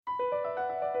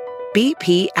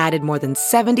BP added more than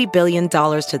 $70 billion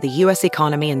to the U.S.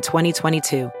 economy in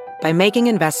 2022 by making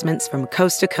investments from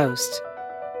coast to coast.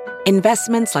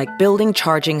 Investments like building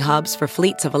charging hubs for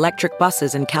fleets of electric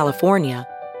buses in California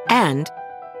and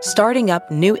starting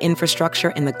up new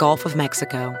infrastructure in the Gulf of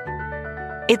Mexico.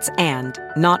 It's and,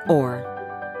 not or.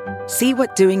 See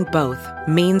what doing both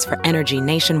means for energy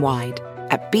nationwide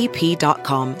at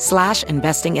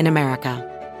bp.com/investing in America.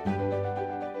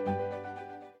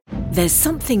 There's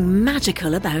something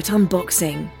magical about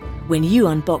unboxing. When you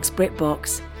unbox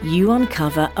BritBox, you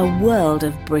uncover a world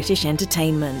of British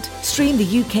entertainment. Stream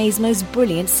the UK's most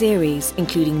brilliant series,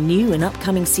 including new and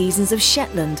upcoming seasons of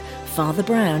Shetland, Father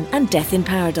Brown and Death in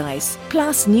Paradise.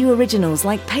 Plus new originals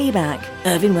like Payback,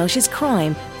 Irving Welsh's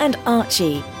Crime and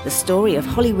Archie, the story of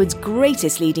Hollywood's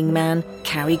greatest leading man,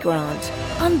 Cary Grant.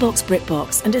 Unbox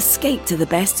BritBox and escape to the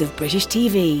best of British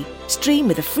TV. Stream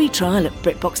with a free trial at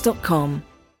BritBox.com.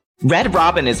 Red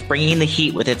Robin is bringing the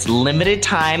heat with its limited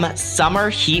time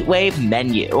summer heatwave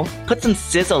menu. Put some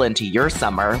sizzle into your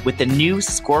summer with the new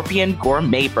Scorpion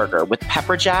Gourmet Burger with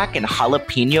pepper jack and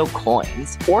jalapeno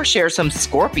coins. Or share some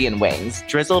scorpion wings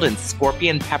drizzled in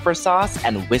scorpion pepper sauce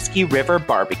and Whiskey River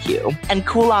barbecue. And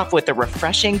cool off with a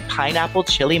refreshing pineapple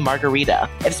chili margarita.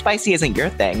 If spicy isn't your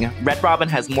thing, Red Robin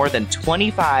has more than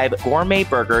 25 gourmet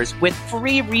burgers with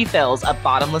free refills of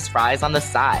bottomless fries on the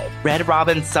side. Red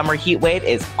Robin's summer heatwave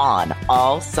is on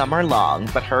all summer long,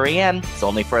 but hurry in, it's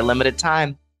only for a limited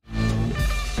time.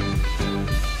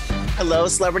 Hello,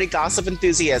 celebrity gossip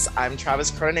enthusiasts. I'm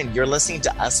Travis Cronin, and you're listening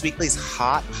to Us Weekly's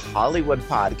Hot Hollywood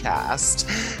podcast.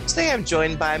 Today, I'm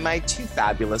joined by my two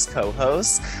fabulous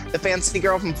co-hosts, the fancy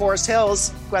girl from Forest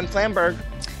Hills, Gwen Flamberg.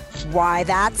 Why,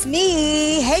 that's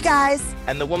me. Hey, guys.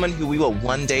 And the woman who we will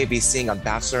one day be seeing on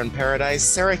Bachelor in Paradise,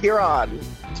 Sarah Huron.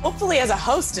 Hopefully as a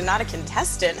host and not a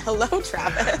contestant. Hello,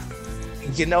 Travis.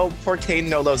 You know, porque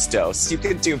no los dos. You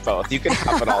can do both. You can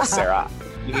have it all, Sarah.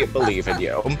 We believe in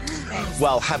you. Thanks.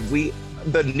 Well,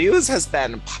 the news has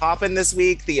been popping this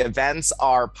week. The events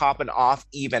are popping off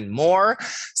even more.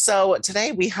 So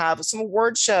today we have some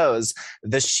award shows,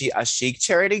 a chic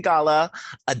charity gala,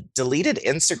 a deleted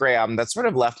Instagram that sort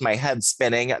of left my head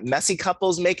spinning, messy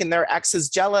couples making their exes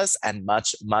jealous, and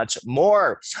much, much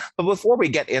more. But before we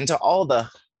get into all the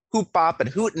hoop bop and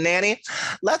hoot nanny,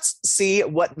 let's see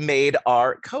what made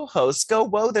our co-hosts go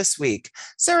whoa this week.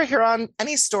 Sarah Huron,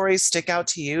 any stories stick out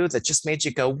to you that just made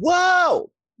you go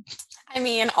whoa? I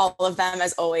mean, all of them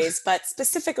as always, but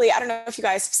specifically, I don't know if you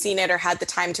guys have seen it or had the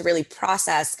time to really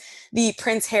process the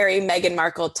Prince Harry, Meghan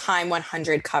Markle Time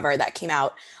 100 cover that came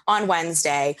out on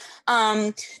Wednesday.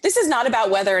 This is not about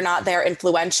whether or not they're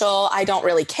influential. I don't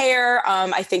really care.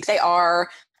 I think they are.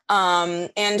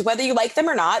 And whether you like them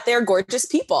or not, they're gorgeous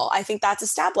people. I think that's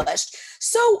established.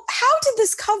 So how did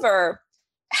this cover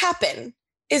happen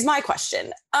is my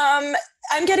question. I'm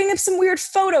getting some weird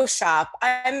Photoshop.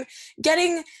 I'm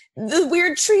getting the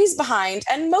weird trees behind.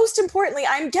 And most importantly,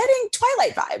 I'm getting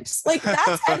Twilight vibes. Like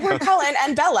that's Edward Cullen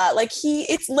and Bella. Like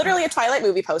it's literally a Twilight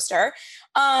movie poster.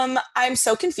 I'm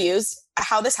so confused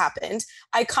how this happened.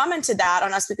 I commented that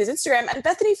on Us Weekly's Instagram, and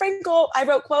Bethany Frankel, I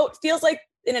wrote, quote, feels like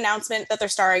an announcement that they're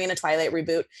starring in a Twilight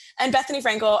reboot. And Bethany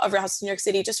Frankel of Real House of New York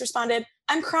City just responded,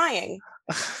 I'm crying.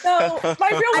 So my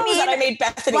real goal is that I made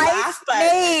Bethany laugh,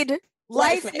 but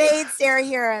life made Sarah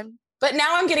Huron. But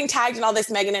now I'm getting tagged in all this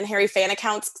Meghan and Harry fan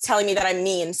accounts telling me that I'm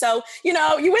mean. So, you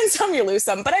know, you win some, you lose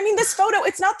some. But I mean, this photo,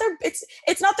 it's not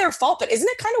their fault, but isn't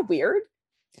it kind of weird?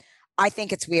 I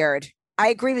think it's weird. I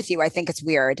agree with you. I think it's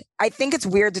weird. I think it's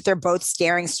weird that they're both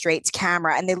staring straight to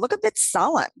camera and they look a bit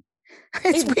sullen.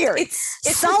 It's weird.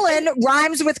 It's sullen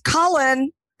rhymes with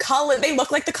Cullen. They look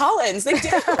like the Cullens. They do.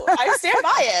 I stand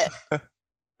by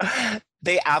it.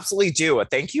 They absolutely do.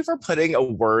 Thank you for putting a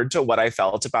word to what I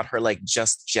felt about her, like,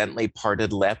 just gently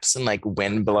parted lips and like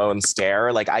wind-blown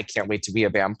stare. Like, I can't wait to be a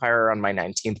vampire on my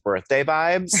 19th birthday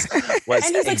vibes.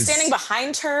 And he's like standing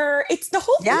behind her. It's the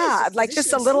whole thing. Yeah, like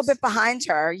just a little bit behind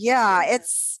her. Yeah,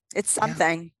 it's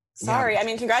something. Yeah. Sorry. I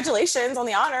mean, congratulations on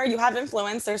the honor. You have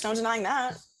influence. There's no denying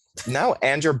that. No,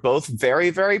 and you're both very,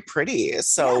 very pretty.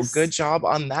 So yes. Good job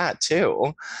on that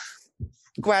too.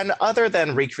 Gwen, other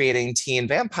than recreating teen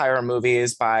vampire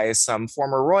movies by some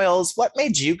former royals, what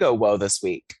made you go whoa this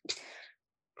week?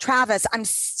 Travis, I'm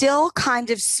still kind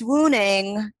of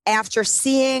swooning after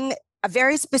seeing a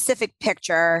very specific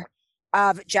picture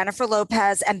of Jennifer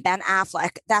Lopez and Ben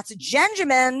Affleck. That's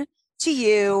Genjamin to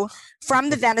you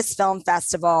from the Venice Film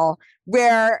Festival,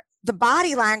 where the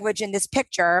body language in this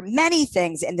picture, many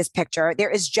things in this picture,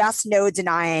 there is just no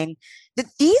denying that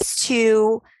these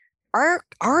two are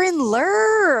in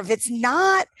love. It's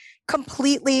not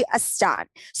completely a stunt.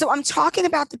 So I'm talking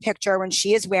about the picture when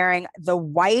she is wearing the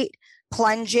white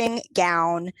plunging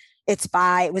gown.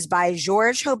 It was by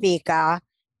George Hobeika.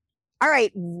 All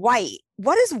right, white.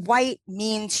 What does white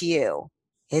mean to you?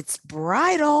 It's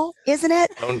bridal, isn't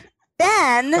it?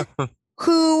 Ben,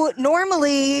 who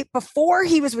normally, before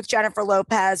he was with Jennifer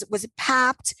Lopez, was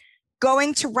papped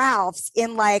going to Ralph's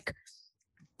in like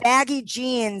baggy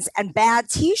jeans and bad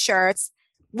t-shirts,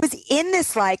 was in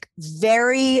this like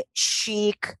very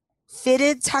chic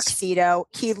fitted tuxedo.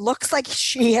 He looks like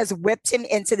she has whipped him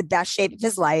into the best shape of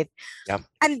his life. Yep.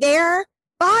 And their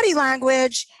body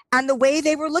language and the way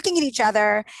they were looking at each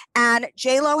other. And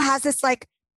J-Lo has this like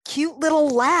cute little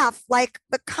laugh, like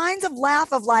the kinds of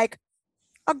laugh of like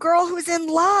a girl who's in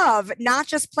love, not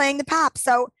just playing the pop.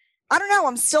 So I don't know.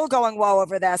 I'm still going whoa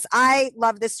over this. I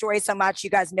love this story so much. You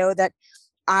guys know that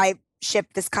I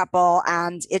shipped this couple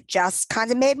and it just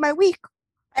kind of made my week.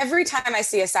 Every time I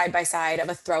see a side-by-side of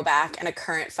a throwback and a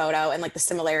current photo and like the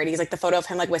similarities, like the photo of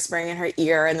him like whispering in her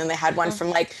ear, and then they had one from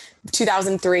like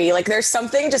 2003, like there's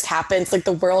something just happens, like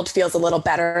the world feels a little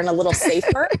better and a little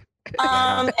safer.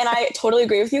 And I totally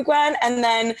agree with you, Gwen. And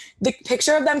then the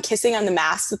picture of them kissing on the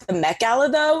mask with the Met Gala,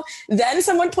 though, then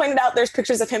someone pointed out there's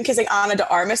pictures of him kissing Ana de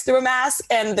Armas through a mask,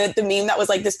 and the meme that was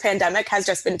like, this pandemic has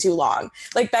just been too long.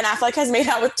 Like Ben Affleck has made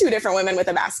out with 2 different women with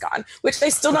a mask on, which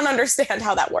they still don't understand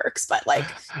how that works. But like,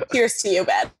 here's to you,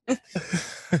 Ben.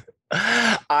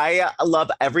 I love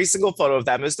every single photo of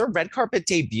them. It was their red carpet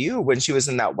debut when she was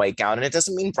in that white gown. And it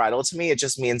doesn't mean bridal to me. It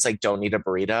just means like, don't eat a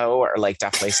burrito or like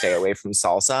definitely stay away from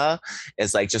salsa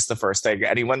is like just the first thing.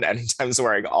 Anytime's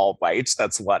wearing all white.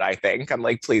 That's what I think. I'm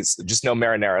like, please, just no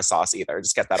marinara sauce either.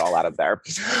 Just get that all out of there.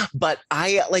 But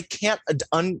I like can't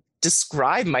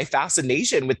describe my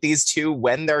fascination with these two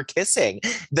when they're kissing.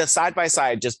 The side by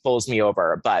side just pulls me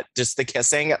over, but just the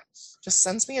kissing just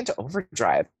sends me into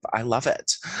overdrive. I love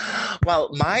it. Well,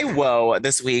 my woe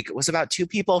this week was about 2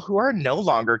 people who are no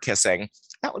longer kissing.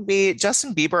 That would be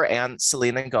Justin Bieber and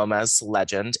Selena Gomez,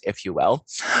 legend, if you will.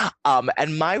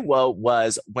 And my woe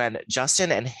was when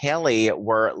Justin and Haley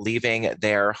were leaving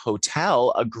their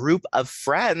hotel, a group of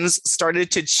friends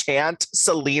started to chant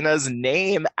Selena's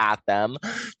name at them,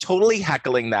 totally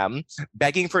heckling them,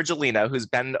 begging for Jelena, who's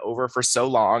been over for so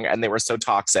long, and they were so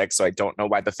toxic. So I don't know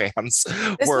why the fans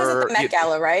This was at the Met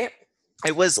Gala, right?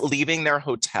 It was leaving their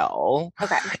hotel.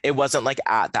 Okay. It wasn't like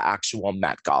at the actual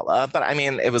Met Gala, but I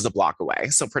mean, it was a block away,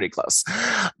 so pretty close.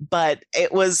 But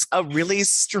it was a really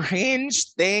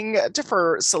strange thing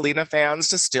for Selena fans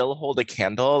to still hold a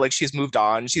candle. Like, she's moved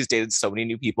on. She's dated so many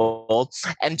new people.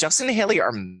 And Justin and Haley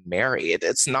are married.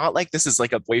 It's not like this is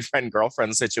like a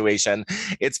boyfriend-girlfriend situation.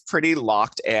 It's pretty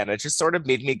locked in. It just sort of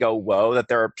made me go, whoa, that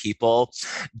there are people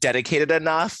dedicated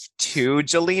enough to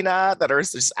Jelena that are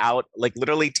just out, like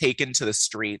literally taken to the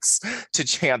streets to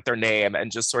chant their name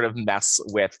and just sort of mess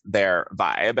with their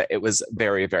vibe. It was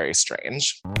very, very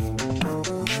strange.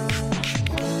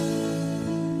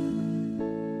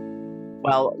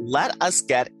 Well, let us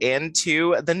get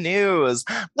into the news.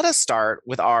 Let us start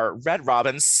with our Red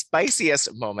Robin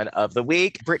spiciest moment of the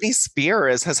week. Britney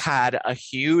Spears has had a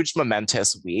huge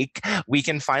momentous week. We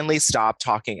can finally stop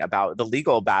talking about the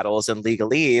legal battles and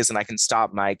legalese, and I can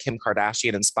stop my Kim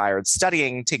Kardashian inspired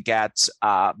studying to get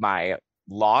my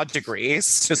law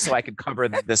degrees just so I could cover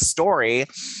this story,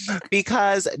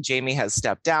 because Jamie has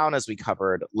stepped down, as we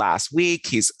covered last week.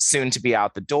 He's soon to be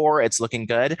out the door. It's looking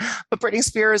good. But Britney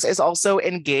Spears is also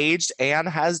engaged and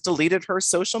has deleted her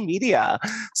social media.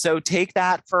 So take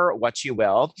that for what you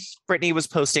will. Britney was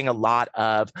posting a lot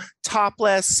of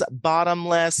topless,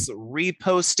 bottomless,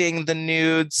 reposting the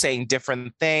nude, saying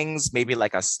different things, maybe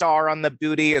like a star on the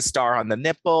booty, a star on the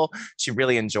nipple. She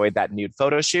really enjoyed that nude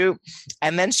photo shoot.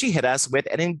 And then she hit us with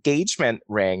an engagement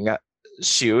ring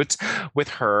shoot with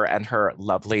her and her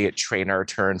lovely trainer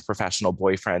turned professional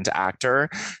boyfriend actor.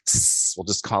 We'll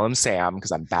just call him Sam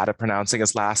because I'm bad at pronouncing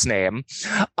his last name.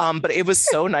 But it was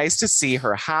so nice to see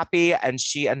her happy. And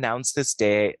she announced this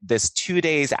 2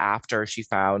 days after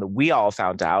we all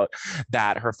found out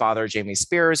that her father, Jamie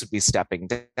Spears, would be stepping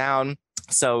down.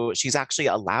 So she's actually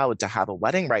allowed to have a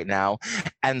wedding right now.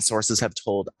 And sources have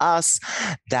told us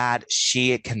that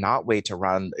she cannot wait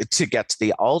to get to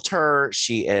the altar.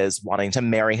 She is wanting to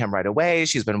marry him right away.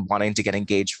 She's been wanting to get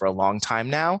engaged for a long time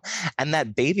now. And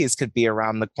that babies could be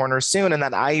around the corner soon. And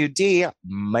that IUD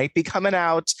might be coming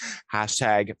out.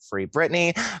 Hashtag free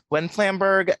Britney. Gwen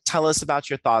Flamberg, tell us about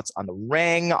your thoughts on the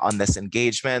ring, on this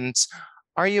engagement.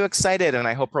 Are you excited? And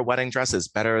I hope her wedding dress is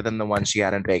better than the one she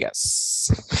had in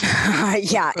Vegas.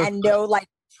 Yeah, and no like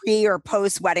pre or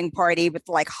post wedding party with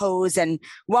like hose and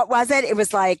what was it? It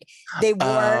was like they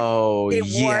wore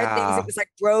things. It was like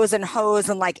bros and hose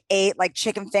and like ate like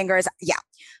chicken fingers. Yeah.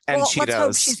 And well, Cheetos. let's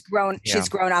hope she's grown. Yeah. She's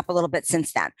grown up a little bit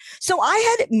since then. So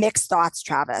I had mixed thoughts,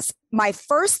 Travis. My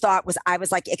first thought was I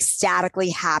was like ecstatically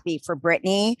happy for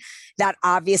Britney that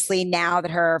obviously now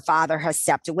that her father has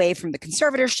stepped away from the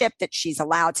conservatorship, that she's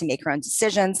allowed to make her own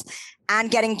decisions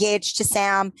and get engaged to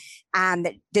Sam, and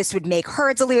that this would make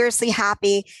her deliriously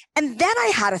happy. And then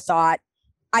I had a thought.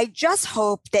 I just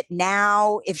hope that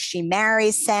now if she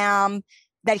marries Sam,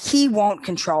 that he won't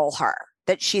control her,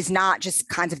 that she's not just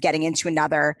kind of getting into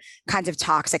another kind of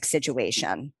toxic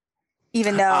situation.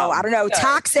 Even though, I don't know,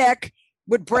 toxic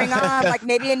would bring on like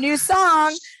maybe a new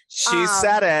song. She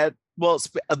said it. Well,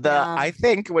 I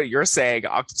think what you're saying,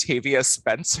 Octavia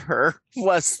Spencer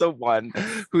was the one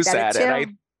who said it.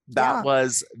 And that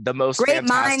was the most great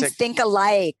fantastic. Minds think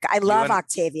alike. I love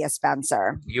Octavia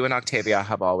Spencer. You and Octavia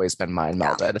have always been mind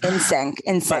melded.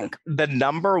 In sync. The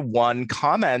number one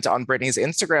comment on Britney's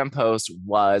Instagram post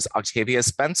was Octavia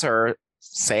Spencer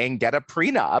saying get a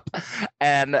prenup.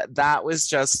 And that was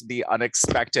just the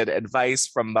unexpected advice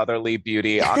from motherly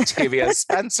beauty Octavia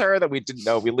Spencer that we didn't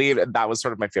know we leave. And that was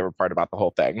sort of my favorite part about the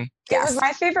whole thing. It was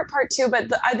my favorite part too. But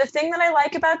the thing that I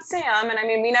like about Sam, and I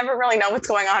mean, we never really know what's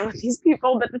going on with these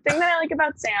people, but the thing that I like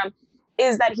about Sam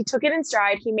is that he took it in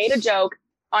stride. He made a joke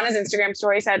on his Instagram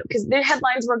story, said, because the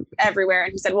headlines were everywhere,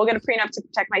 and he said, we'll get a prenup to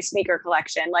protect my sneaker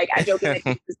collection. Like, I joking that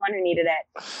he was one who needed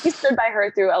it. He stood by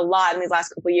her through a lot in these last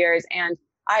couple of years, and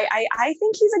I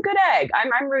think he's a good egg.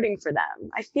 I'm rooting for them.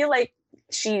 I feel like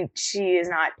she is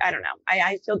not, I don't know.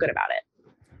 I feel good about it.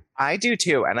 I do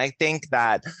too. And I think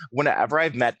that whenever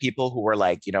I've met people who were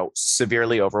like,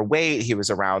 severely overweight, he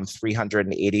was around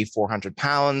 380, 400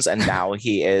 pounds. And now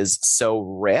he is so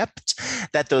ripped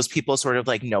that those people sort of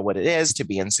like know what it is to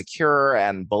be insecure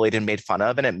and bullied and made fun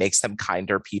of. And it makes them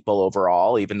kinder people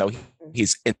overall, even though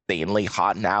he's insanely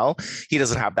hot now. He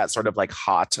doesn't have that sort of like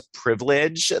hot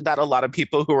privilege that a lot of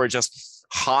people who are just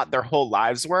hot their whole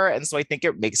lives were. And so I think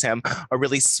it makes him a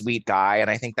really sweet guy. And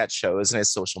I think that shows in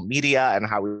his social media and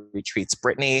how he treats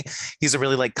Britney. He's a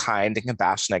really like kind and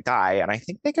compassionate guy. And I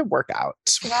think they could work out.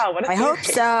 Wow, I hope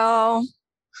so.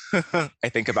 I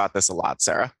think about this a lot,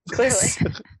 Sarah. Clearly.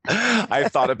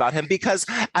 I've thought about him because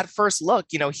at first look,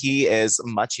 he is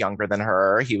much younger than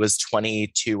her. He was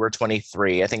 22 or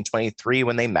 23, I think 23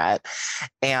 when they met.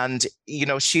 And,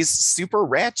 she's super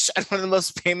rich and one of the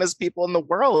most famous people in the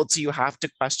world. So you have to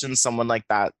question someone like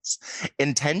that's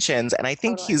intentions. And I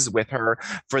think he's with her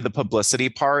for the publicity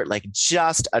part, like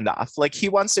just enough. Like he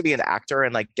wants to be an actor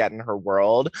and like get in her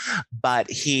world, but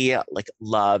he like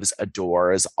loves,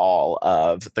 adores all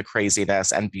of the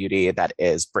craziness and beauty that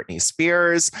is Britney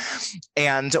Spears.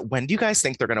 And when do you guys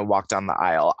think they're going to walk down the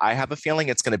aisle? I have a feeling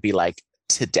it's going to be like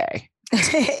today.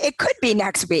 It could be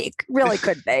next week. Really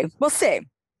could be. We'll see.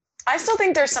 I still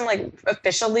think there's some like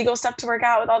official legal stuff to work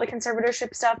out with all the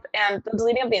conservatorship stuff. And the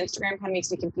deleting of the Instagram kind of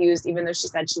makes me confused, even though she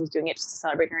said she was doing it just to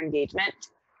celebrate her engagement.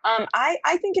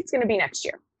 I think it's going to be next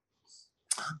year.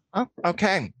 Oh,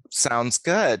 okay. Sounds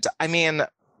good. I mean,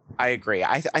 I agree.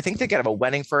 I think they get have a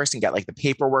wedding first and get like the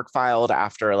paperwork filed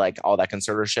after like all that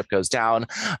conservatorship goes down.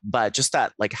 But just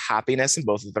that like happiness in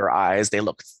both of their eyes, they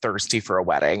look thirsty for a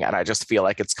wedding. And I just feel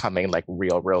like it's coming like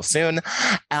real soon.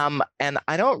 And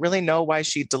I don't really know why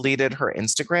she deleted her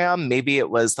Instagram. Maybe it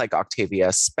was like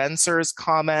Octavia Spencer's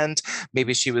comment.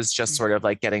 Maybe she was just sort of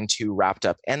like getting too wrapped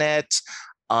up in it.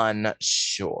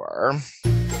 Unsure.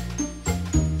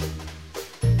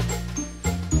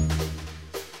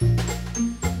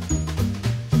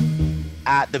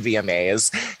 At the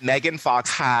VMAs, Megan Fox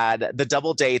had the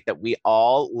double date that we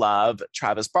all love.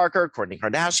 Travis Barker, Kourtney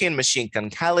Kardashian, Machine Gun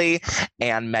Kelly,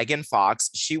 and Megan Fox.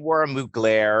 She wore a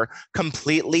Mugler,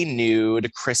 completely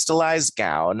nude, crystallized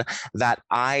gown that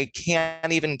I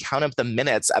can't even count up the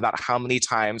minutes about how many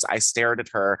times I stared at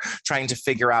her trying to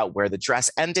figure out where the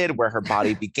dress ended, where her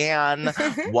body began,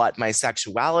 what my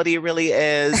sexuality really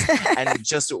is, and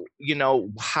just,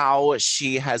 how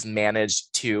she has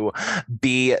managed to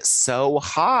be so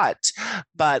hot.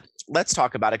 But let's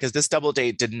talk about it because this double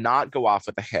date did not go off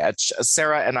with a hitch.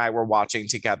 Sarah and I were watching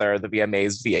together the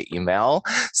VMAs via email.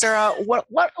 Sarah, what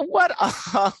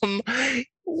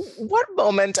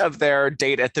moment of their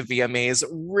date at the VMAs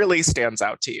really stands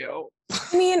out to you?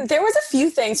 I mean, there was a few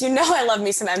things. I love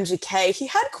me some MGK. He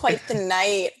had quite the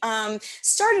night.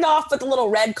 Started off with a little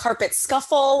red carpet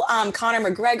scuffle. Conor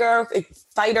McGregor, a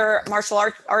fighter, martial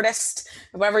artist,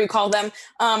 whatever you call them,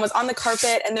 was on the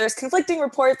carpet, and there's conflicting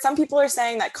reports. Some people are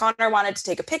saying that Conor wanted to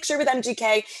take a picture with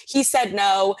MGK. He said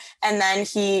no, and then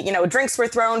drinks were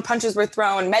thrown, punches were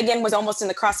thrown. Megan was almost in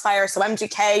the crossfire, so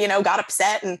MGK, got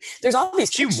upset, and there's all these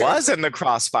pictures. She was in the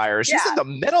crossfire. She's in the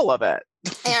middle of it.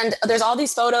 And there's all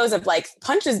these photos of like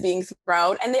punches being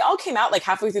thrown, and they all came out like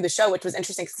halfway through the show, which was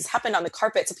interesting because this happened on the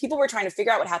carpet. So people were trying to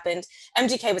figure out what happened.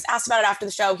 MGK was asked about it after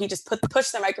the show. He just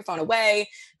pushed the microphone away.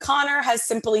 Conor has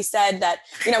simply said that,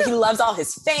 he loves all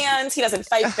his fans. He doesn't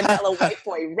fight vanilla white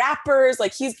boy rappers.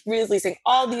 Like he's releasing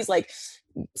all these like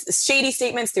shady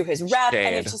statements through his rep.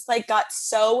 And it just like got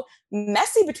so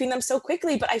messy between them so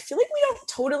quickly. But I feel like we don't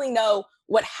totally know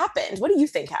what happened. What do you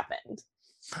think happened?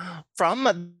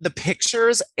 From the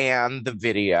pictures and the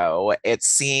video, it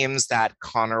seems that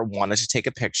Conor wanted to take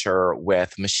a picture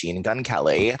with Machine Gun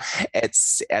Kelly.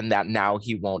 And that now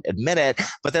he won't admit it.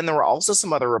 But then there were also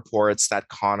some other reports that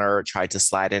Conor tried to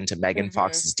slide into Megan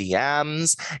Fox's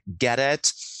DMs, get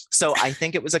it. So I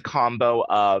think it was a combo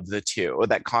of the two,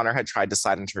 that Conor had tried to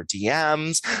slide into her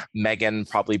DMs. Megan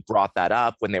probably brought that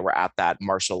up when they were at that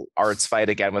martial arts fight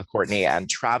again with Courtney and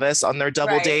Travis on their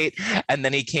double date. And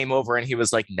then he came over and he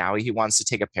was like, now he wants to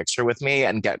take a picture with me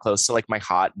and get close to like my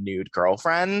hot nude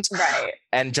girlfriend. Right.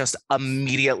 And just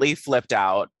immediately flipped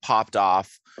out, popped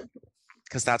off,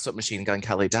 because that's what Machine Gun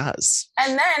Kelly does.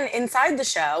 And then inside the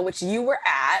show, which you were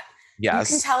at, yes,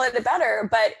 you can tell it better,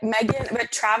 but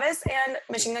Travis and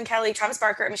Machine Gun Kelly, Travis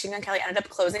Barker and Machine Gun Kelly ended up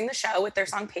closing the show with their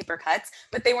song Paper Cuts,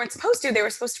 but they weren't supposed to. They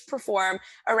were supposed to perform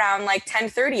around like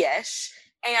 10:30ish,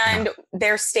 and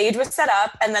their stage was set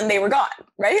up and then they were gone,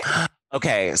 right?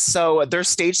 Okay, so their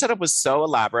stage setup was so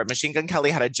elaborate. Machine Gun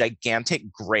Kelly had a gigantic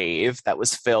grave that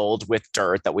was filled with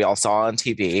dirt that we all saw on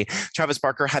TV. Travis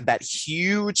Barker had that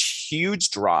huge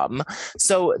drum.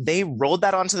 So they rolled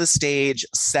that onto the stage,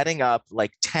 setting up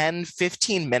like 10,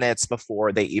 15 minutes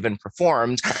before they even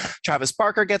performed. Travis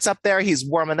Barker gets up there. He's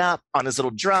warming up on his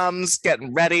little drums,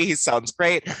 getting ready. He sounds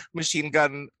great. Machine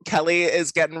Gun Kelly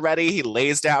is getting ready. He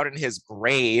lays down in his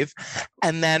grave.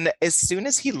 And then as soon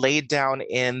as he laid down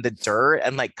in the dirt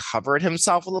and like covered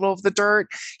himself a little of the dirt,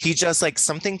 he just like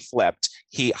something flipped.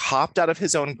 He hopped out of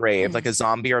his own grave like a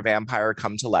zombie or vampire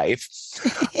come to life,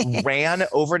 ran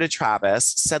over to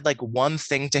Travis, said like one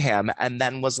thing to him, and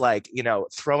then was like,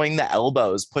 throwing the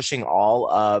elbows, pushing all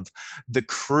of the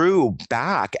crew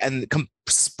back and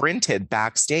sprinted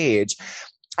backstage.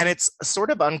 And it's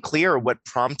sort of unclear what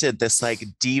prompted this like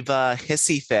diva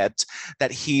hissy fit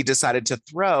that he decided to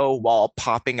throw while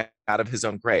popping out of his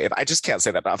own grave. I just can't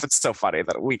say that enough. It's so funny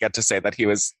that we get to say that he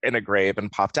was in a grave and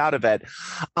popped out of it.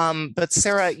 But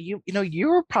Sarah, you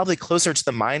were probably closer to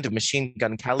the mind of Machine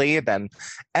Gun Kelly than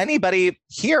anybody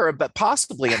here, but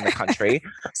possibly in the country.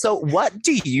 So what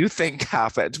do you think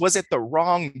happened? Was it the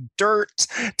wrong dirt?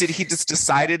 Did he just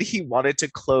decided he wanted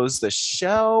to close the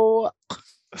show?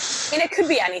 I mean, it could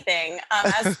be anything.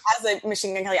 As a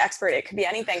Machine Gun Kelly expert, it could be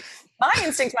anything. My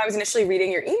instinct when I was initially reading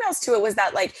your emails to it was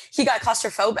that like he got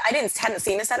claustrophobic. I hadn't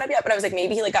seen the setup yet, but I was like,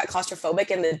 maybe he like got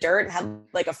claustrophobic in the dirt and had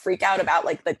like a freak out about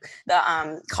like the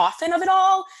coffin of it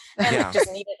all, and like, just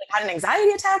had an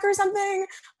anxiety attack or something.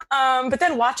 But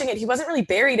then watching it, he wasn't really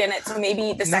buried in it, so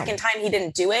maybe the second time he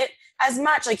didn't do it as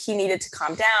much, like he needed to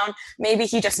calm down. Maybe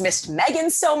he just missed Megan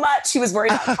so much. He was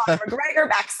worried about Conor McGregor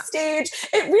backstage.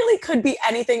 It really could be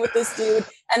anything with this dude.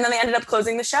 And then they ended up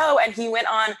closing the show, and he went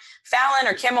on Fallon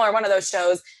or Kimmel or one of those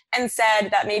shows and said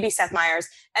that, maybe Seth Meyers,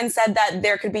 and said that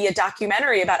there could be a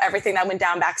documentary about everything that went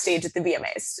down backstage at the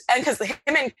VMAs. And because the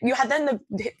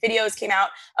videos came out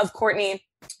of Courtney,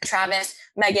 Travis,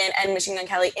 Megan, and Machine Gun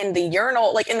Kelly in the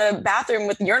urinal, like in the bathroom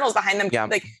with urinals behind them,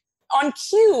 like on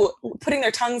cue, putting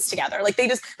their tongues together. Like they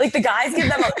just, like the guys give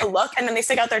them a look and then they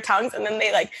stick out their tongues and then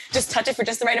they like just touch it for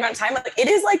just the right amount of time. Like it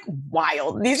is like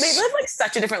wild. They live like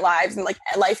such a different lives and like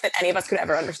a life that any of us could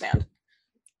ever understand.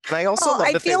 And I also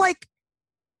I feel like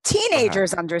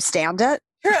teenagers understand it.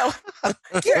 True.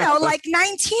 Like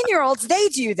 19-year-olds, they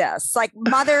do this. Like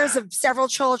mothers of several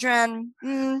children,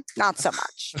 not so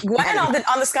much. Gwen on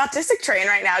the Scott Disick train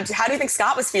right now. How do you think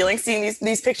Scott was feeling seeing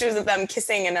these pictures of them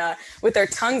kissing and with their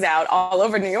tongues out all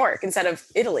over New York instead of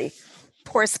Italy?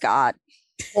 Poor Scott.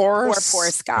 Poor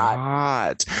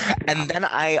Scott. And then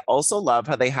I also love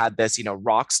how they had this,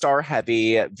 rock star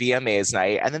heavy VMAs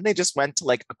night. And then they just went to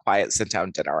like a quiet sit down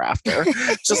dinner after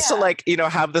just to like,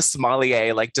 have the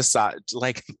sommelier like decide,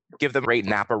 like give them great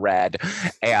Napa Red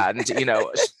and,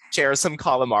 share some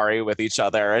calamari with each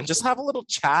other and just have a little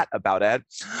chat about it.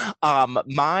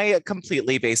 My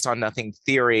completely based on nothing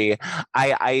theory,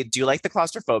 I do like the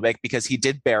claustrophobic because he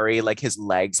did bury like his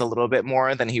legs a little bit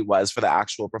more than he was for the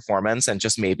actual performance and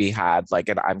just maybe had like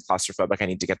an I'm claustrophobic, I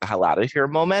need to get the hell out of here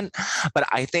moment. But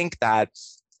I think that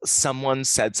someone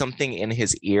said something in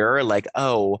his ear like,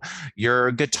 oh,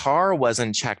 your guitar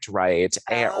wasn't checked right,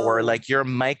 or like your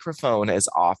microphone is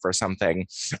off or something.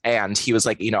 And he was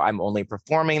like, I'm only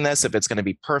performing this if it's going to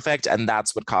be perfect. And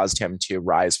that's what caused him to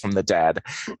rise from the dead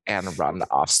and run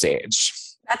off stage.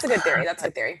 That's a good theory. That's a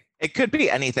good theory. It could be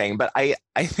anything, but I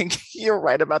think you're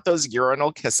right about those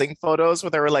urinal kissing photos where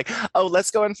they were like, oh,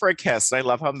 let's go in for a kiss. And I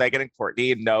love how Megan and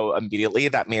Courtney know immediately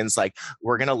that means like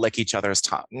we're going to lick each other's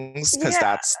tongues because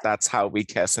that's how we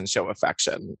kiss and show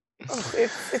affection. Oh,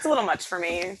 it's a little much for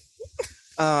me.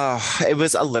 It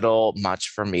was a little much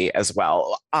for me as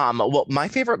well. Well, my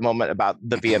favorite moment about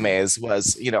the VMAs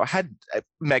was, had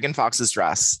Megan Fox's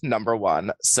dress, number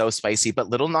one, so spicy, but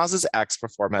Lil Nas's X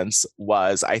performance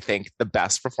was, I think, the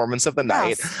best performance of the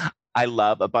night. I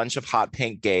love a bunch of hot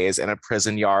pink gays in a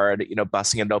prison yard,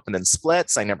 busting it open in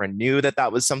splits. I never knew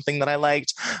that was something that I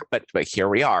liked, but here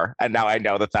we are. And now I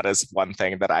know that is one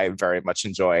thing that I very much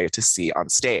enjoy to see on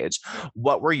stage.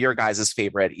 What were your guys'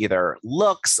 favorite either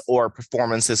looks or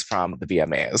performances from the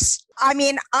VMAs? I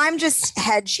mean, I'm just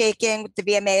head shaking with the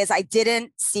VMAs. I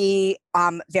didn't see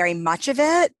very much of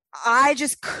it. I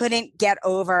just couldn't get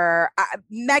over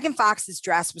Megan Fox's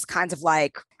dress was kind of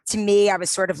like, to me, I was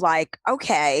sort of like,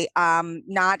 okay,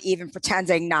 not even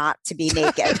pretending not to be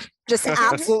naked, just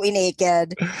absolutely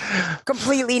naked,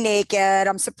 completely naked.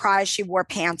 I'm surprised she wore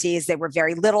panties. They were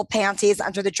very little panties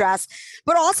under the dress.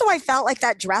 But also I felt like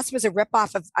that dress was a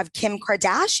ripoff of Kim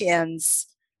Kardashian's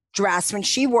dress when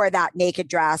she wore that naked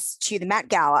dress to the Met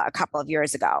Gala a couple of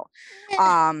years ago.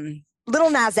 Lil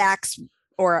Nas X,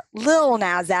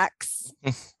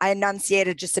 I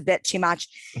enunciated just a bit too much.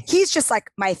 He's just like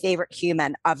my favorite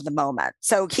human of the moment.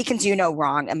 So he can do no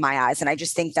wrong in my eyes. And I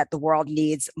just think that the world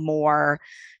needs more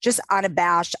just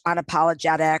unabashed,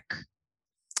 unapologetic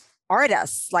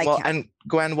artists like him. And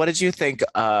Gwen, what did you think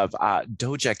of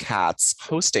Doja Cat's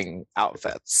hosting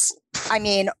outfits? I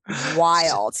mean,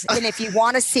 wild. And if you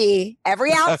want to see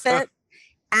every outfit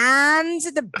and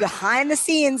the behind the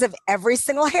scenes of every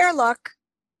single hair look,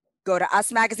 go to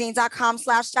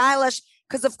usmagazine.com/stylish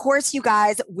because, of course, you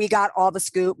guys, we got all the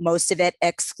scoop, most of it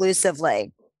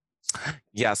exclusively.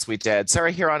 Yes, we did.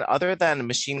 Sarah Huron, other than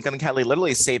Machine Gun Kelly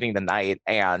literally saving the night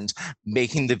and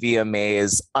making the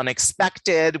VMAs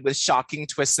unexpected with shocking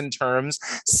twists and turns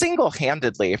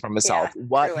single-handedly from herself,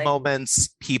 what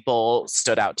moments, people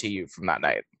stood out to you from that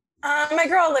night? My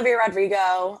girl, Olivia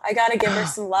Rodrigo. I got to give her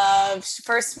some love.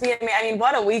 First VMA, I mean,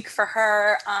 what a week for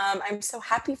her. I'm so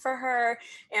happy for her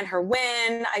and her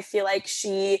win. I feel like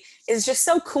she is just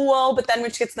so cool. But then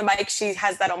when she gets the mic, she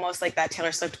has that almost like that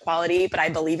Taylor Swift quality. But I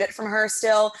believe it from her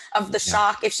still of the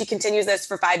shock. If she continues this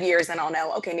for 5 years, then I'll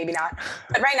know. Okay, maybe not.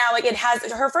 But right now, like it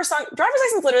has her first song, Driver's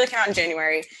License literally came out in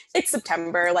January. It's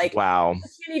September. Like, wow. I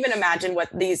can't even imagine what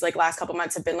these like last couple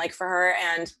months have been like for her.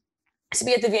 And to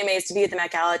be at the VMAs, to be at the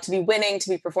Met Gala, to be winning, to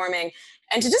be performing,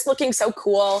 and to just looking so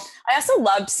cool. I also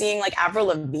loved seeing like Avril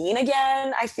Lavigne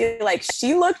again. I feel like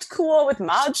she looked cool with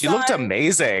Mod. She looked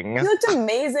amazing. She looked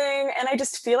amazing. And I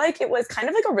just feel like it was kind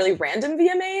of like a really random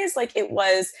VMAs. Like it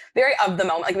was very of the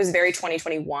moment. Like it was very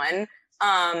 2021.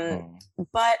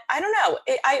 But I don't know.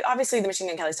 I obviously the Machine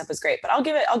Gun Kelly stuff was great, but I'll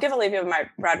give Olivia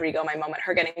Rodrigo my moment,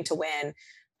 her getting to win.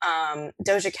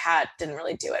 Doja Cat didn't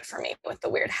really do it for me with the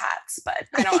weird hats, but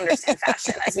I don't understand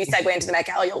fashion. As we segue into the Met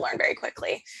Gala, you'll learn very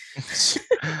quickly.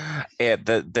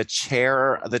 The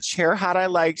chair hat I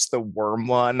liked, the worm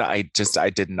one I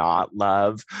did not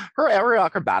love. Her aerial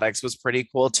acrobatics was pretty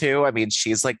cool too. I mean,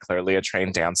 she's like clearly a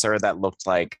trained dancer that looked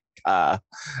like a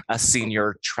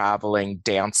senior traveling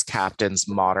dance captain's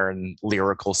modern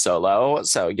lyrical solo.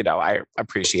 So, I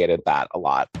appreciated that a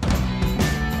lot.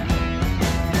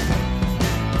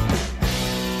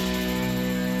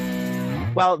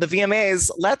 Well, the VMAs,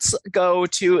 let's go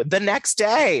to the next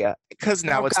day because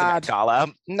now it's the Met Gala.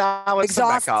 Now it's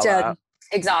Exhausted. the Met Gala.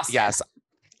 Exhausted. Yes.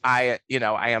 I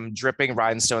am dripping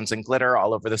rhinestones and glitter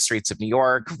all over the streets of New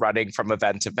York, running from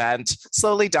event to event,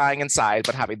 slowly dying inside,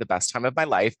 but having the best time of my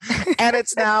life. And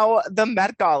it's now the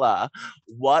Met Gala.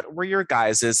 What were your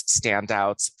guys'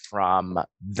 standouts from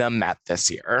the Met this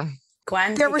year?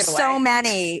 Gwen, there were so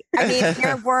many. I mean,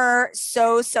 there were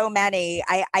so many.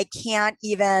 I can't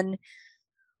even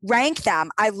rank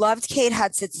them. I loved Kate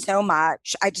Hudson so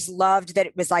much. I just loved that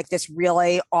it was like this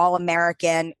really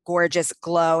all-American, gorgeous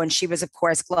glow. And she was, of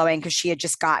course, glowing because she had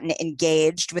just gotten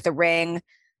engaged with a ring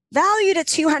valued at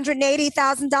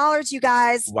 $280,000, you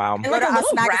guys. Wow. And Go like to a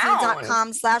little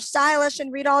usmagazine.com/stylish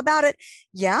and read all about it.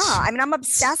 Yeah. I mean, I'm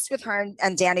obsessed with her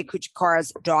and Danny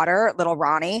Kuchar's daughter, little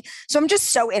Ronnie. So I'm just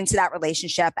so into that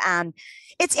relationship. And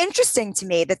it's interesting to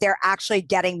me that they're actually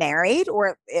getting married,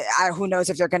 or who knows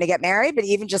if they're going to get married, but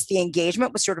even just the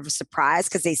engagement was sort of a surprise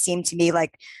because they seem to me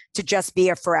like to just be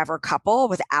a forever couple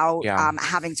without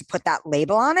having to put that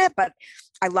label on it. But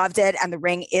I loved it. And the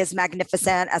ring is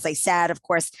magnificent. As I said, of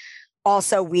course,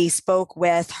 also we spoke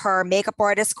with her makeup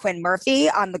artist, Quinn Murphy,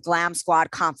 on the Glam Squad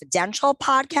Confidential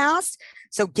podcast.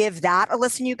 So give that a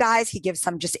listen, you guys. He gives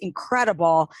some just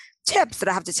incredible tips that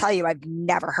I have to tell you, I've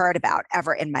never heard about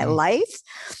ever in my life.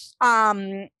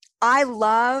 I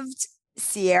loved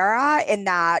Sierra in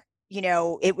that, you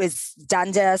know, it was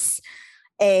Dundas,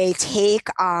 a take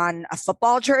on a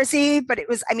football jersey, but it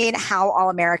was, I mean, how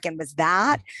all-American was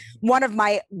that? One of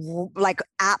my like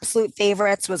absolute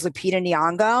favorites was Lupita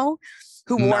Nyong'o,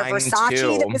 who wore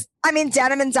Versace. That was, I mean,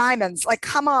 denim and diamonds. Like,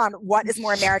 come on, what is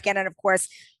more American? And of course,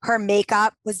 her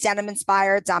makeup was denim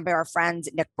inspired, done by our friend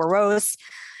Nick Barros.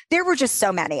 There were just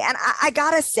so many. And I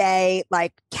gotta say,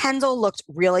 like, Kendall looked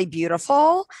really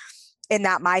beautiful in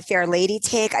that My Fair Lady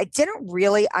take. I didn't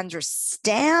really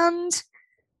understand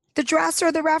the dress or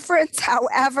the reference.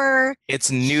 However, it's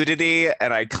nudity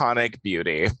and iconic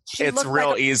beauty. It's real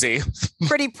like easy.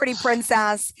 Pretty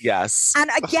princess. Yes. And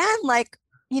again, like,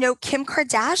 you know, Kim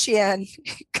Kardashian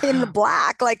in the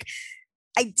black, like,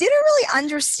 I didn't really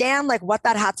understand like what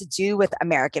that had to do with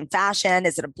American fashion.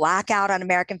 Is it a blackout on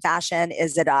American fashion?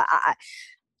 Is it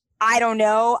I don't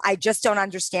know. I just don't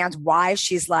understand why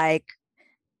she's like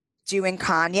doing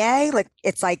Kanye. Like,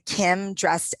 it's like Kim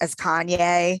dressed as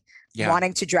Kanye,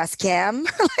 wanting to dress Kim.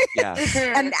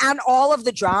 and all of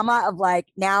the drama of like,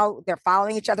 now they're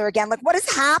following each other again. Like, what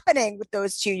is happening with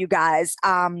those two, you guys?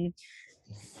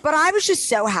 But I was just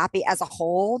so happy as a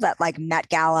whole that like Met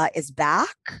Gala is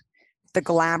back. The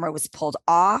glamour was pulled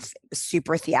off. It was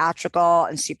super theatrical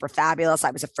and super fabulous.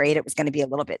 I was afraid it was going to be a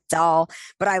little bit dull,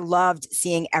 but I loved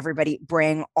seeing everybody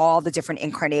bring all the different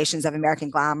incarnations of American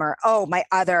glamour. Oh, my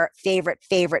other favorite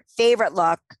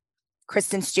look,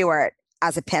 Kristen Stewart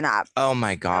as a pinup. Oh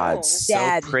my God.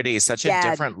 So pretty. Such a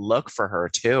different look for her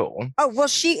too. Oh, well,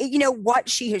 she, you know, what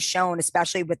she has shown,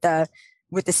 especially with the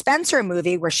Spencer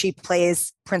movie where she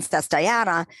plays Princess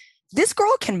Diana, this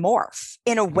girl can morph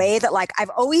in a way that like I've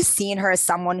always seen her as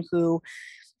someone who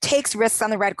takes risks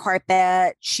on the red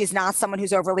carpet. She's not someone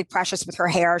who's overly precious with her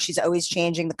hair. She's always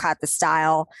changing the cut, the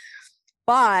style,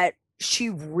 but she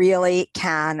really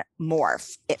can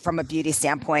morph it from a beauty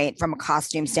standpoint, from a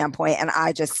costume standpoint. And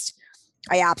I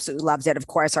absolutely loved it. Of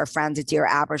course, our friend Adira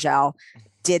Abergel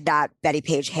did that Betty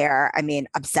Page hair. I mean,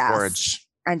 obsessed. Gorge.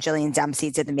 And Jillian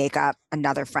Dempsey did the makeup,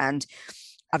 another friend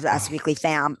of the Us Weekly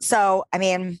fam. So, I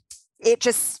mean,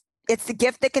 it's the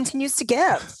gift that continues to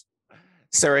give.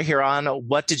 Sarah Huron,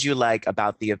 what did you like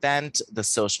about the event, the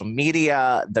social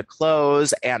media, the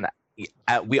clothes, and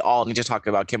we all need to talk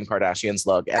about Kim Kardashian's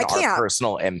look and our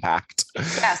personal impact.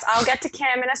 Yes, I'll get to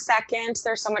Kim in a second.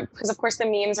 There's so much, because of course the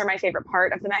memes are my favorite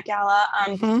part of the Met Gala.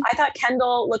 I thought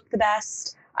Kendall looked the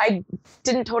best. I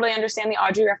didn't totally understand the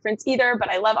Audrey reference either, but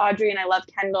I love Audrey and I love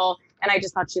Kendall, and I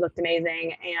just thought she looked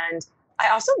amazing. And I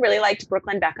also really liked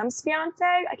Brooklyn Beckham's fiance.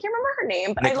 I can't remember her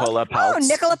name, but Nicola Peltz. Oh,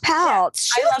 Nicola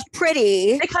Peltz. She looked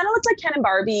pretty. They kind of looked like Ken and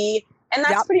Barbie, and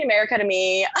that's pretty America to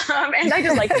me. And I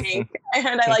just like pink,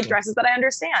 and I like dresses that I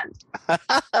understand.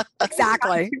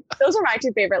 Exactly. Those are my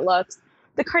two favorite looks.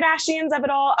 The Kardashians of it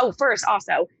all. Oh, first,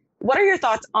 also, what are your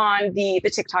thoughts on the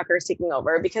TikTokers taking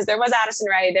over? Because there was Addison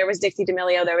Rae, there was Dixie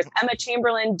D'Amelio, there was Emma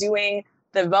Chamberlain doing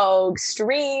the Vogue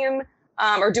stream,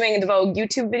 or doing the Vogue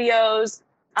YouTube videos.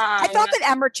 I thought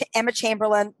that Emma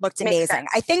Chamberlain looked amazing.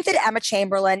 I think that Emma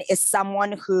Chamberlain is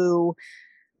someone who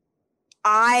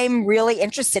I'm really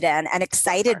interested in and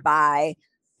excited by.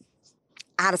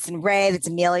 Addison Rae, the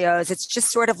D'Amelios. It's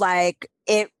just sort of like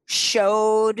it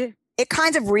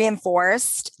kind of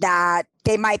reinforced that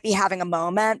they might be having a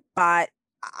moment, but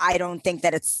I don't think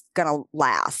that it's going to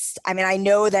last. I mean, I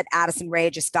know that Addison Rae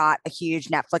just got a huge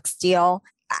Netflix deal.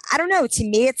 I don't know. To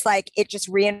me, it's like it just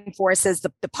reinforces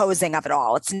the posing of it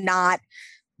all. It's not,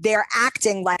 they're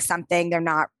acting like something. They're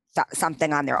not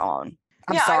something on their own.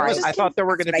 I'm sorry. I thought there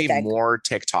were going to be more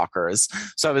TikTokers.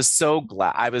 So I was so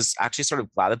glad. I was actually sort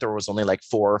of glad that there was only like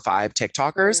 4 or 5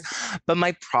 TikTokers. But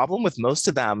my problem with most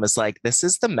of them is like, this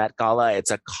is the Met Gala.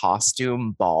 It's a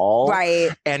costume ball.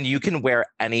 Right. And you can wear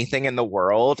anything in the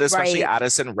world, especially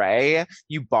Addison Rae.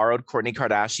 You borrowed Kourtney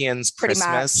Kardashian's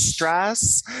Christmas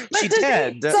dress. She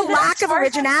did. It's a lack of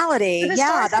originality. Does the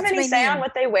stars have any say on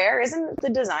what they wear? Isn't it the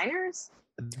designers?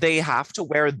 They have to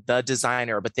wear the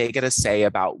designer, but they get a say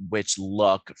about which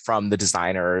look from the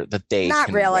designer that they Not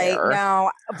can really. wear.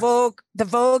 No, the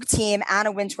Vogue team,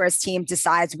 Anna Wintour's team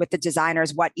decides with the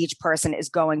designers what each person is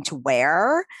going to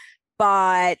wear.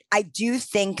 But I do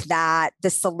think that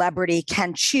the celebrity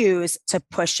can choose to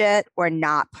push it or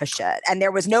not push it. And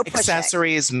there was no pushing.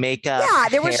 Accessories, makeup. Yeah,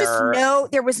 there was hair.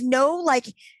 there was no like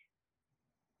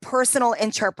personal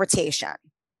interpretation.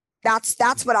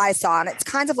 That's what I saw. And it's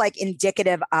kind of like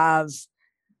indicative of,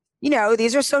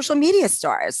 these are social media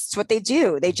stars. It's what they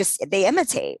do. They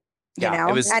imitate, you know,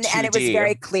 it was and it was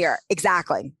very clear.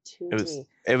 Exactly.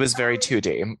 It was very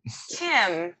 2D.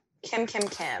 Kim.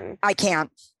 I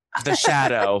can't. The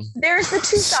shadow. There's the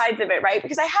two sides of it, right?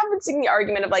 Because I have been seeing the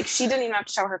argument of like, she didn't even have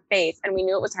to show her face and we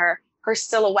knew it was her. Her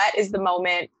silhouette is the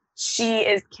moment. She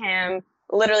is Kim,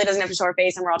 literally doesn't have to show her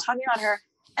face and we're all talking about her.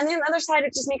 And then the other side,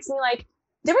 it just makes me like,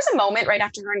 there was a moment right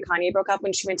after her and Kanye broke up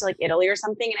when she went to like Italy or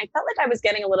something. And I felt like I was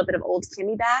getting a little bit of old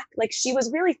Kimmy back. Like she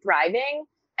was really thriving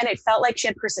and it felt like she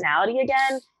had personality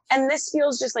again. And this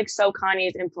feels just like so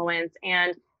Kanye's influence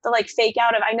and the like fake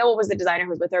out of, I know it was the designer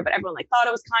who was with her, but everyone like thought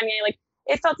it was Kanye. Like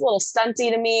it felt a little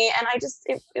stunty to me. And I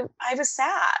was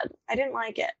sad. I didn't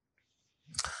like it.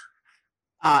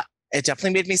 It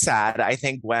definitely made me sad. I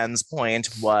think Gwen's point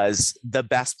was the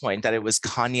best point, that it was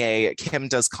Kanye. Kim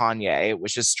does Kanye,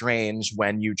 which is strange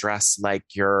when you dress like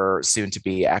your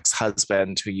soon-to-be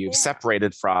ex-husband who you've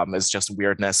separated from, is just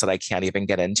weirdness that I can't even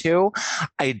get into.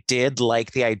 I did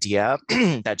like the idea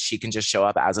that she can just show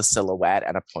up as a silhouette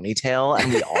and a ponytail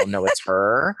and we all know it's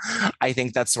her. I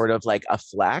think that's sort of like a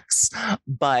flex,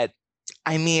 but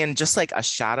I mean, just like a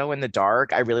shadow in the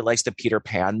dark. I really liked the Peter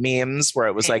Pan memes where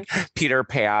it was like Peter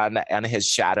Pan and his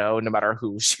shadow, no matter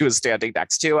who she was standing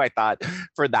next to. I thought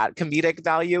for that comedic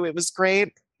value, it was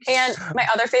great. And my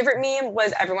other favorite meme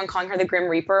was everyone calling her the Grim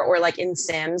Reaper, or like in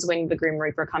Sims, when the Grim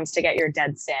Reaper comes to get your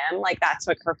dead Sim. Like that's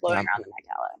what her floating around the Met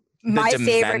Gala. My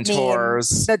favorite meme,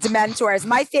 the Dementors.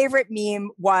 My favorite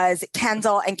meme was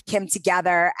Kendall and Kim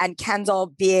together, and Kendall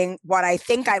being what I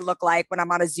think I look like when I'm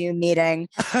on a Zoom meeting,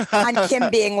 and Kim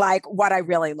being like what I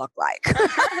really look like.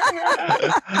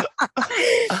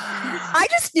 I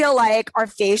just feel like our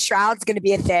face shroud's going to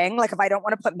be a thing. Like if I don't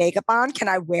want to put makeup on, can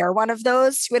I wear one of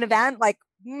those to an event? Like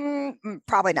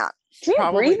probably not. Can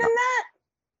you breathe in that?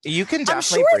 You can definitely I'm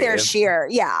sure breathe. they're sheer.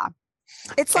 Yeah.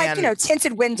 It's like,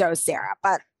 tinted windows, Sarah,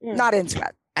 but not into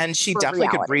it. And she definitely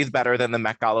could breathe better than the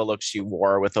Met Gala look she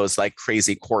wore with those like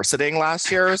crazy corseting last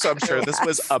year. So I'm sure this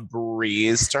was a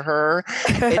breeze to her.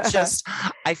 It just,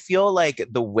 I feel like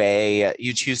the way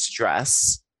you choose to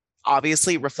dress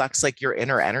obviously reflects like your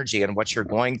inner energy and what you're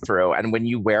going through. And when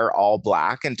you wear all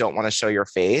black and don't want to show your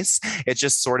face, it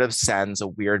just sort of sends a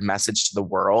weird message to the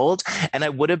world. And I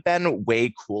would have been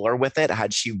way cooler with it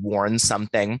had she worn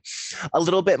something a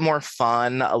little bit more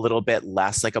fun, a little bit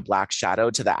less like a black shadow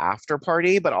to the after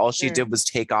party. But all she did was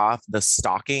take off the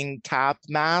stocking cap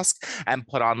mask and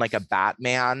put on like a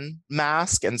Batman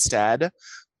mask instead.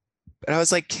 And I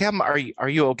was like, Kim, are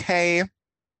you okay?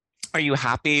 Are you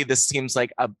happy? This seems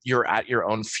like you're at your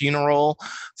own funeral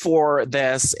for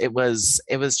this. It was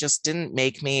just didn't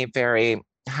make me very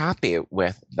happy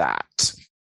with that.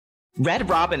 Red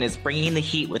Robin is bringing the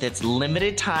heat with its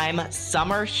limited time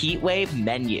summer heat wave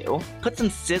menu. Put some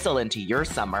sizzle into your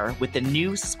summer with the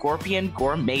new Scorpion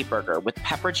Gourmet Burger with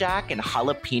pepper jack and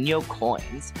jalapeno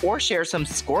coins. Or share some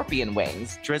scorpion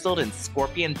wings drizzled in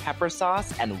scorpion pepper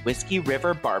sauce and Whiskey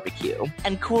River barbecue.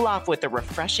 And cool off with a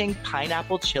refreshing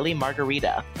pineapple chili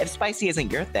margarita. If spicy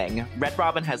isn't your thing, Red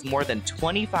Robin has more than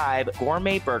 25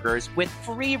 gourmet burgers with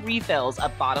free refills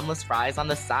of bottomless fries on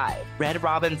the side. Red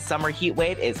Robin's summer heat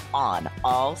wave is on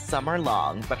all summer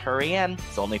long, but hurry in,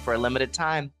 it's only for a limited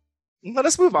time. Let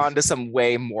us move on to some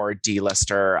way more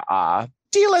D-lister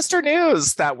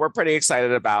news that we're pretty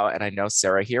excited about, and I know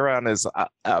Sarah Huron is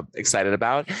excited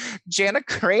about. Jana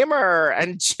Kramer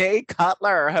and Jay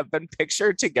Cutler have been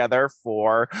pictured together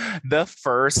for the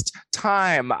first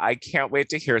time. I can't wait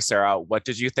to hear, Sarah, what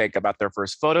did you think about their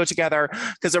first photo together?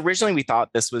 Because originally we thought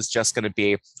this was just going to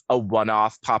be a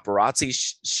one-off paparazzi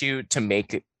shoot to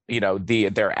make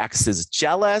their exes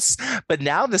jealous, but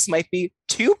now this might be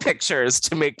two pictures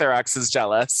to make their exes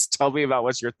jealous. Tell me about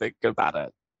what you're thinking about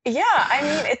it. Yeah, I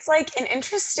mean, it's like an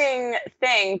interesting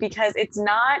thing because it's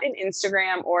not an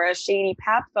Instagram or a shady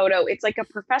pap photo. It's like a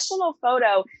professional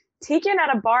photo taken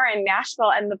at a bar in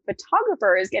Nashville, and the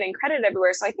photographer is getting credit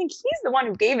everywhere. So I think he's the one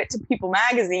who gave it to People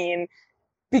magazine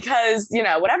because,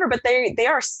 whatever, but they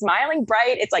are smiling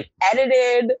bright. It's like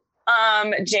edited.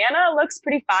 Jana looks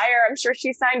pretty fire. I'm sure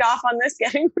she signed off on this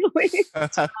getting released.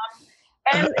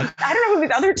 And I don't know who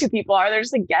these other two people are. They're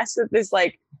just like guests at this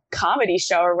like comedy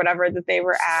show or whatever that they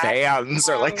were at. Fans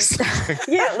are like,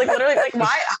 yeah, like literally, like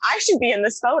why I should be in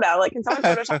this photo? Like, can someone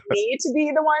Photoshop me to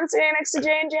be the one standing next to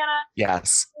Jay and Jana?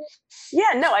 Yes.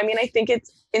 Yeah, no, I mean, I think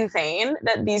it's insane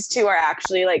that these two are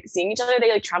actually like seeing each other.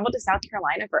 They like traveled to South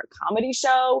Carolina for a comedy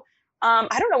show. I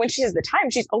don't know when she has the time.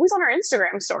 She's always on her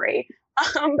Instagram story.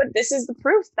 But this is the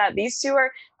proof that these two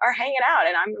are hanging out,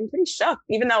 and I'm pretty shook.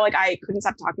 Even though like I couldn't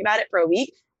stop talking about it for a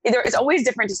week, it's always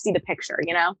different to see the picture,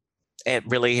 you know? It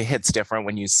really hits different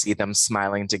when you see them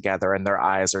smiling together and their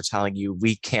eyes are telling you,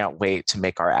 we can't wait to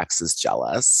make our exes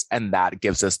jealous. And that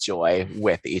gives us joy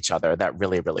with each other. That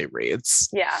really, really reads.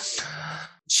 Yeah.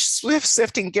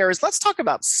 Shifting gears, let's talk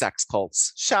about sex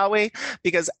cults, shall we?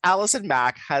 Because Allison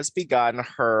Mack has begun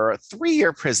her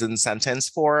 3-year prison sentence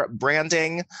for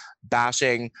branding,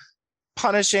 bashing,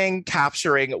 punishing,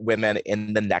 capturing women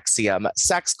in the NXIVM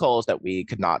sex cult that we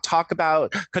could not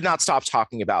stop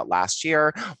talking about last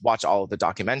year. Watch all of the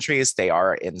documentaries. They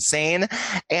are insane.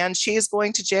 And she's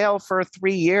going to jail for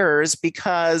 3 years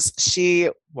because she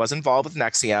was involved with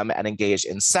NXIVM and engaged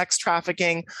in sex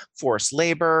trafficking, forced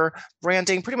labor,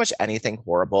 branding, pretty much anything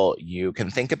horrible you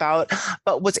can think about.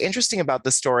 But what's interesting about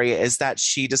the story is that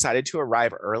she decided to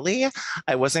arrive early.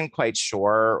 I wasn't quite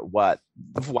sure why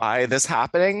this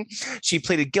happening. She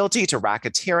pleaded guilty to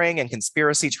racketeering and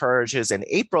conspiracy charges in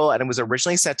April and was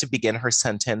originally set to begin her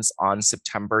sentence on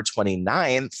September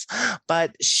 29th.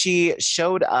 But she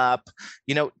showed up,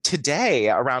 today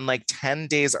around like 10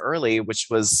 days early, which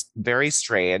was very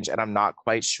strange. And I'm not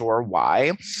quite sure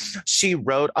why. She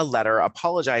wrote a letter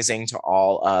apologizing to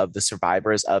all of the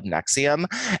survivors of NXIVM.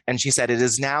 And she said, it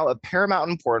is now of paramount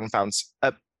importance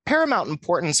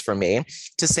for me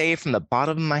to say from the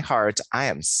bottom of my heart, I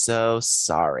am so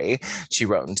sorry. She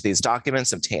wrote into these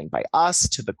documents obtained by us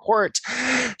to the court.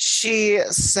 She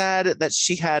said that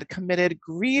she had committed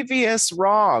grievous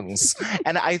wrongs.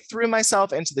 And I threw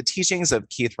myself into the teachings of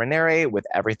Keith Raniere with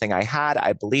everything I had.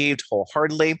 I believed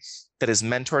wholeheartedly that his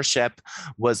mentorship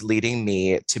was leading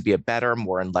me to be a better,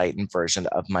 more enlightened version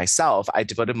of myself. I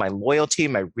devoted my loyalty,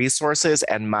 my resources,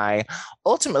 and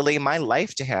ultimately my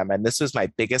life to him. And this was my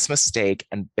biggest mistake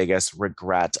and biggest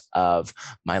regret of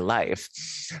my life.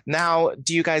 Now,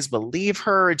 do you guys believe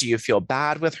her? Do you feel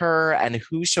bad with her? And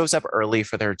who shows up early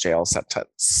for their jail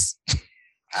sentence?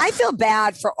 I feel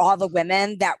bad for all the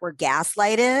women that were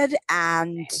gaslighted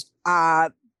and,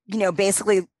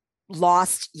 basically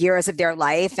lost years of their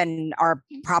life and are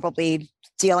probably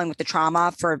dealing with the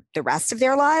trauma for the rest of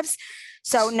their lives.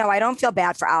 So no, I don't feel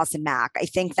bad for Allison Mack. I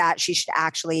think that she should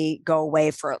actually go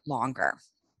away for longer.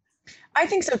 I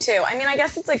think so too. I mean, I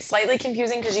guess it's like slightly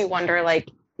confusing because you wonder like,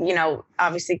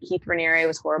 obviously Keith Raniere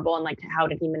was horrible and like how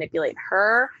did he manipulate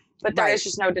her? But there is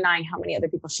just no denying how many other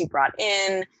people she brought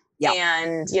in. Yep.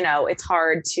 And, it's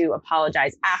hard to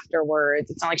apologize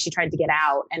afterwards. It's not like she tried to get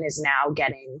out and is now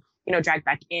getting dragged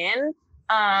back in.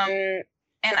 And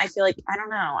I feel like, I don't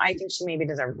know, I think she maybe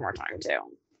deserved more time too.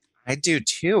 I do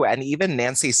too. And even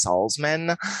Nancy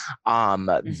Salzman,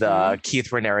 the Keith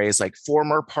Raniere's like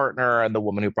former partner and the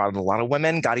woman who brought in a lot of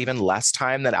women, got even less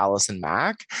time than Allison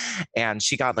Mack. And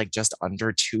she got like just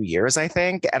under 2 years, I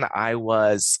think. And I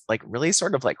was like really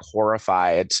sort of like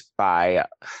horrified by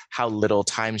how little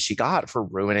time she got for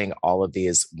ruining all of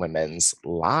these women's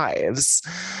lives.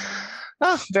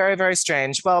 Oh, very, very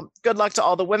strange. Well, good luck to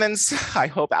all the women's. I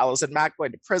hope Allison Mack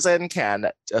going to prison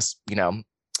can just,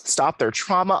 stop their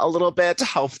trauma a little bit,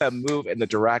 help them move in the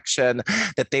direction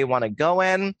that they want to go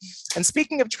in. And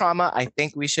speaking of trauma, I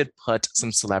think we should put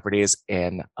some celebrities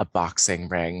in a boxing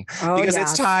ring because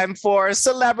it's time for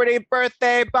Celebrity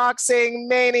Birthday Boxing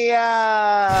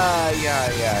Mania.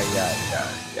 Yeah.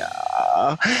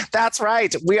 That's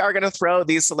right. We are going to throw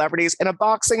these celebrities in a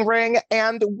boxing ring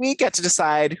and we get to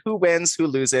decide who wins, who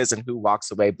loses, and who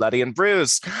walks away bloody and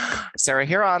bruised. Sarah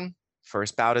Huron,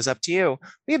 first bout is up to you.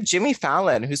 We have Jimmy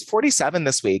Fallon, who's 47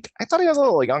 this week. I thought he was a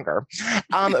little younger,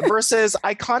 versus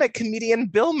iconic comedian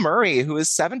Bill Murray, who is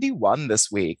 71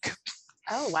 this week.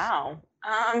 Oh, wow.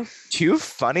 Two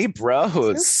funny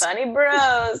bros. Bill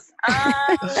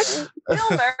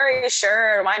Murray,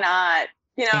 sure, why not?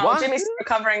 Jimmy's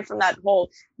recovering from that whole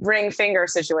ring finger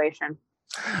situation.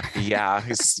 Yeah,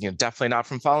 he's definitely not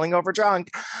from falling over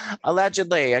drunk.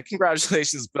 Allegedly.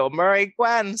 Congratulations, Bill Murray.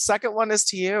 Gwen, second one is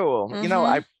to you.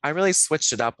 I really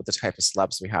switched it up with the type of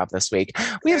celebs we have this week.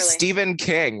 We have Stephen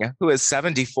King, who is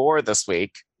 74 this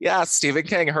week. Yeah, Stephen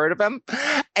King, heard of him?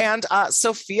 And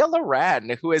Sophia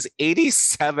Loren, who is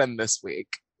 87 this week.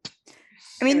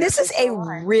 I mean, this is a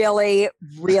really,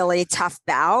 really tough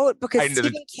bout because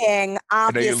Stephen King,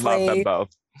 obviously, I know you love them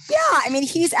both. Yeah, I mean,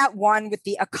 he's at one with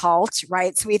the occult,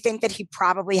 right? So we think that he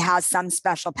probably has some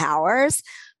special powers.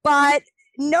 but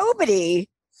nobody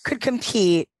could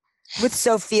compete with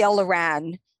Sophia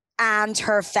Loren and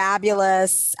her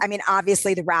fabulous, I mean,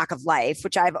 obviously the Rack of Life,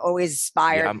 which I've always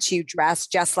aspired to dress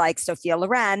just like Sophia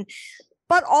Loren.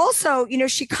 But also, you know,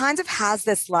 she kind of has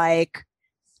this like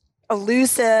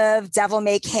elusive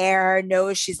devil-may care,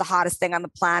 knows she's the hottest thing on the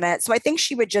planet. So I think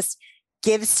she would just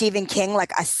give Stephen King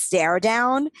like a stare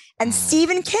down, and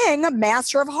Stephen King, a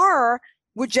master of horror,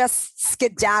 would just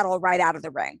skedaddle right out of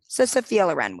the ring. So Sophia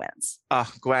Loren wins.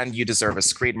 Gwen, you deserve a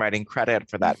screenwriting credit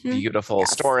for that beautiful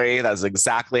story. That's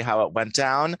exactly how it went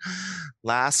down.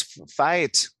 Last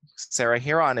fight. Sarah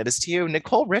Huron, it is to you.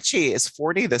 Nicole Richie is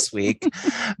 40 this week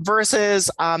versus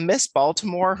Miss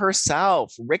Baltimore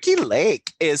herself. Ricki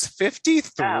Lake is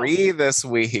 53 this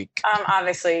week.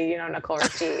 Obviously, you know, Nicole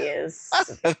Richie is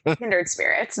kindred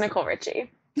spirits. Nicole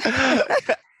Richie.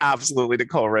 Absolutely,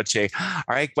 Nicole Richie. All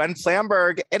right, Gwen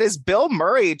Flamberg. It is Bill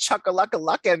Murray,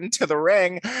 chuck-a-luck-a-luckin' to the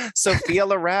ring. Sophia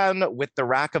Loren with the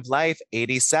Rack of Life,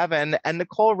 87. And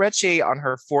Nicole Richie on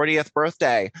her 40th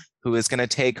birthday, who is going to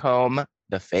take home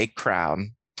the fake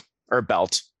crown or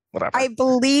belt, whatever. I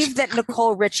believe that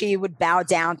Nicole Richie would bow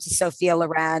down to Sophia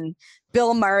Loren.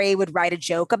 Bill Murray would write a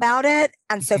joke about it,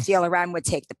 and Sophia Loren would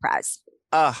take the prize.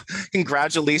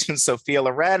 Congratulations, Sophia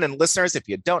Loren. And listeners, if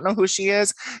you don't know who she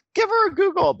is, give her a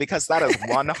Google, because that is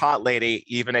one hot lady,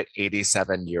 even at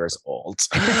 87 years old.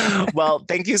 Well,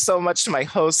 thank you so much to my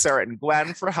hosts, Sarah and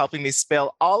Gwen, for helping me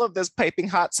spill all of this piping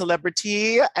hot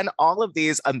celebrity and all of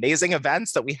these amazing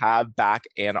events that we have back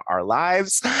in our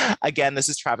lives. Again, this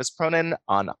is Travis Cronin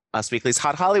on Us Weekly's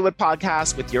Hot Hollywood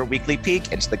podcast with your weekly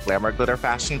peek into the glamour, glitter,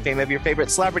 fashion, fame of your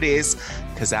favorite celebrities.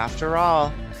 Because after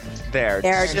all, they're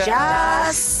just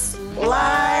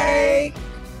like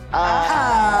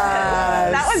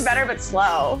us. That was better, but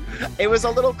slow. It was a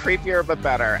little creepier, but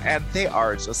better. And they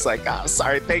are just like us. All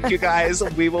right, thank you guys.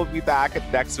 We will be back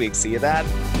next week. See you then.